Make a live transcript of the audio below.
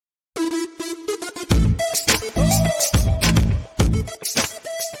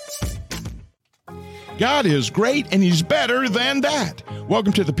God is great, and He's better than that.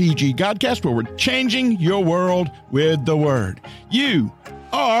 Welcome to the PG GODCAST, where we're changing your world with the Word. You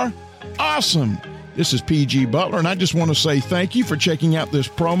are awesome. This is PG Butler, and I just want to say thank you for checking out this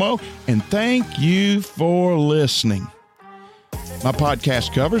promo, and thank you for listening. My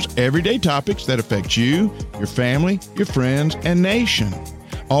podcast covers everyday topics that affect you, your family, your friends, and nation,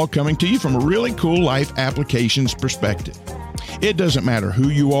 all coming to you from a really cool life applications perspective. It doesn't matter who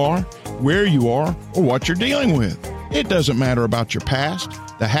you are, where you are, or what you're dealing with. It doesn't matter about your past,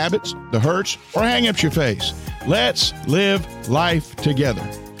 the habits, the hurts, or hang-ups you face. Let's live life together.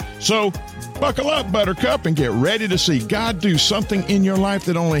 So, buckle up, Buttercup, and get ready to see God do something in your life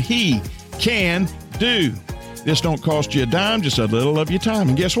that only He can do. This don't cost you a dime, just a little of your time.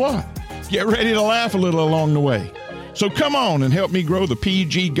 And guess what? Get ready to laugh a little along the way. So come on and help me grow the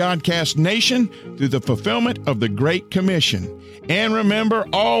PG GODCAST Nation through the fulfillment of the Great Commission. And remember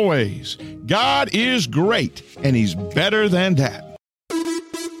always, God is great, and He's better than that.